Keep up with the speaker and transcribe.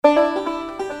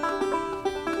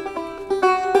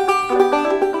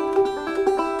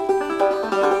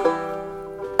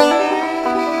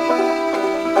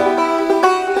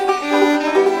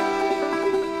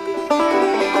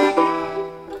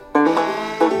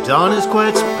Dawn is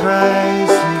quite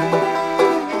surprising.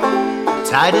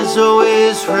 Tide is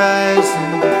always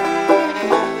rising.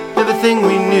 Everything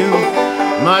we knew,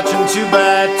 marching two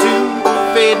by two,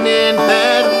 fading in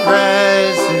bad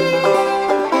rising.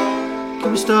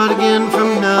 Can we start again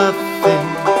from nothing?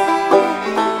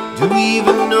 Do we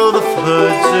even know the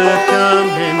floods are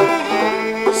coming?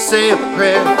 Say a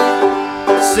prayer,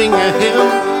 sing a hymn,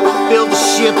 build a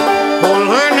ship, or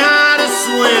learn how to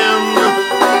swim.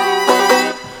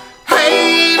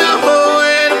 Hey, the whole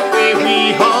way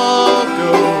we all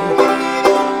go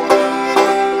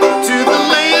to the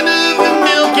land of the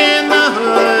milk and the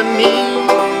honey.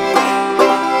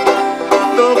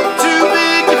 Though we're too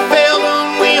big to fail,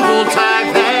 don't we hold tight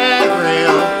that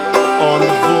rail on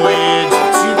the voyage of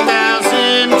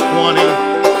 2020.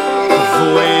 The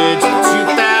voyage of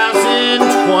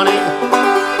 2020.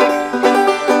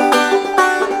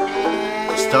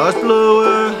 Stars blow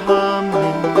are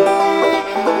humming.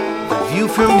 The view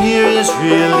from here is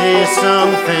really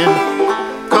something.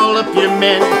 Call up your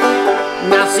men,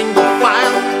 now single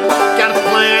file. Got a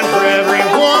plan for every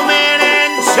woman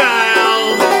and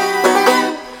child.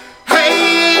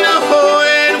 Hey, ahoy,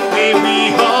 and away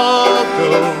we all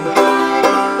go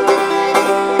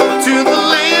to the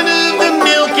land of the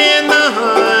milk and the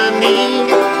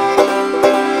honey.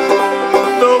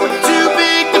 Though we're too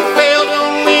big to fail,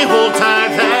 don't we hold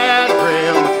tight that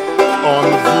rail on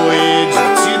the voyage of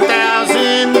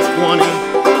 2020.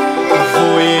 The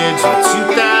voyage of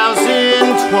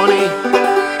 2020.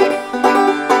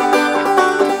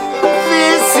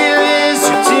 This here is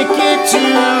your ticket to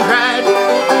ride.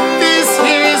 This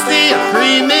here is the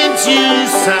agreement you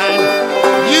sign.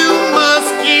 You must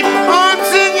keep arms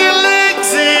and your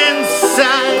legs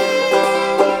inside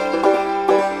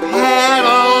at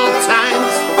all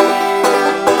times.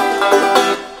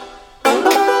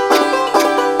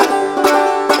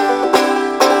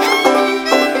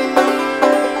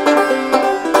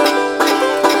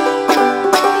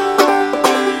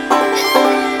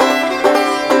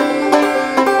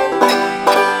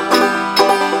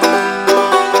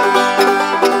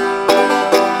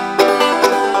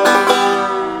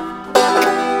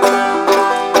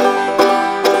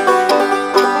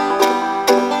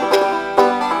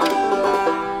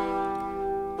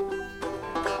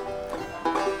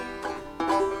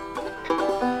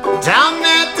 Down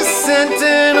that descent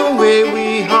and away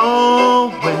we all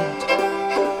went,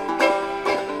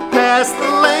 past the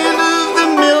land of the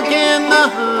milk and the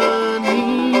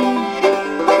honey.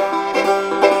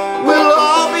 We'll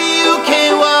all be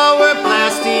okay while we're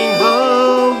blasting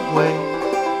away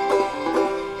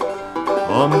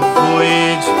on the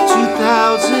voyage of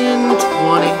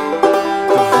 2020.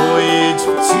 The voyage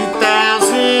of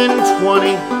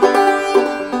 2020.